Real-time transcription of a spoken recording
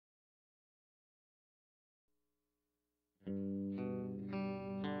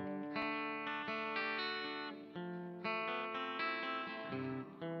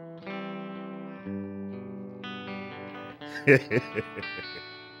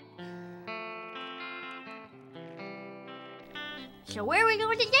So where are we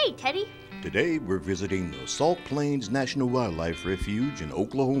going today, Teddy? Today, we're visiting the Salt Plains National Wildlife Refuge in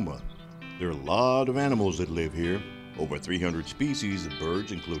Oklahoma. There are a lot of animals that live here. Over 300 species of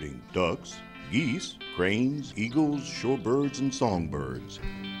birds, including ducks, geese, cranes, eagles, shorebirds, and songbirds.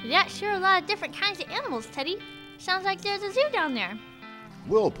 That's sure a lot of different kinds of animals, Teddy. Sounds like there's a zoo down there.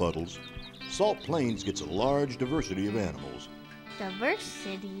 Well, Puddles, Salt Plains gets a large diversity of animals.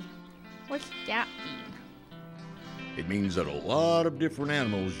 Diversity? What's that mean? It means that a lot of different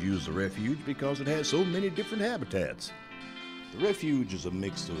animals use the refuge because it has so many different habitats. The refuge is a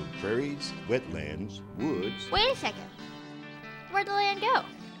mix of prairies, wetlands, woods. Wait a second. Where'd the land go?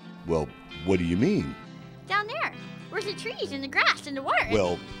 Well, what do you mean? Down there. Where's the trees and the grass and the water?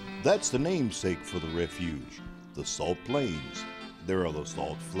 Well, that's the namesake for the refuge, the Salt Plains. There are the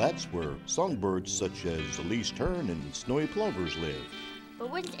salt flats where songbirds such as the least tern and snowy plovers live. But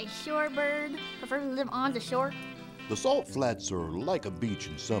wouldn't a shorebird prefer to live on the shore? The salt flats are like a beach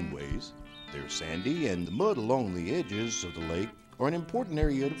in some ways. They're sandy, and the mud along the edges of the lake are an important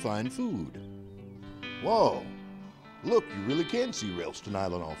area to find food. Whoa! Look, you really can see Ralston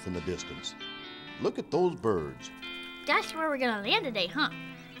Island off in the distance. Look at those birds. That's where we're gonna land today, huh?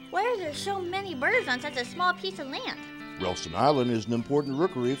 Why are there so many birds on such a small piece of land? Ralston Island is an important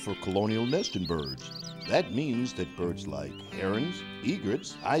rookery for colonial nesting birds. That means that birds like herons,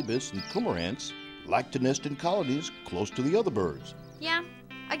 egrets, ibis, and cormorants like to nest in colonies close to the other birds. Yeah,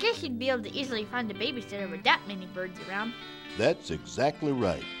 I guess you'd be able to easily find a babysitter with that many birds around. That's exactly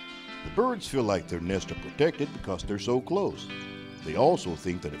right. The birds feel like their nests are protected because they're so close. They also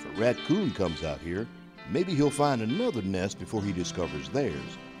think that if a raccoon comes out here, maybe he'll find another nest before he discovers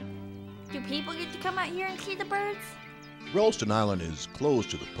theirs. Do people get to come out here and see the birds? Ralston Island is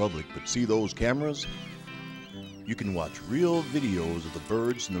closed to the public, but see those cameras? You can watch real videos of the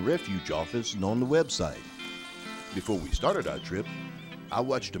birds in the refuge office and on the website. Before we started our trip, I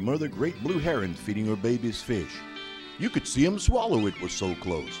watched a mother great blue heron feeding her baby's fish. You could see him swallow, it was so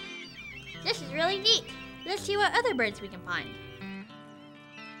close. This is really neat. Let's see what other birds we can find.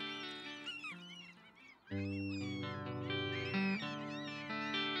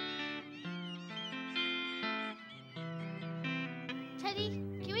 Teddy,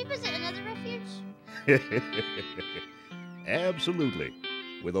 can we visit another refuge? Absolutely.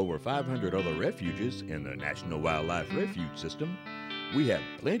 With over 500 other refuges in the National Wildlife Refuge System, we have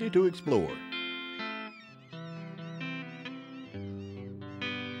plenty to explore.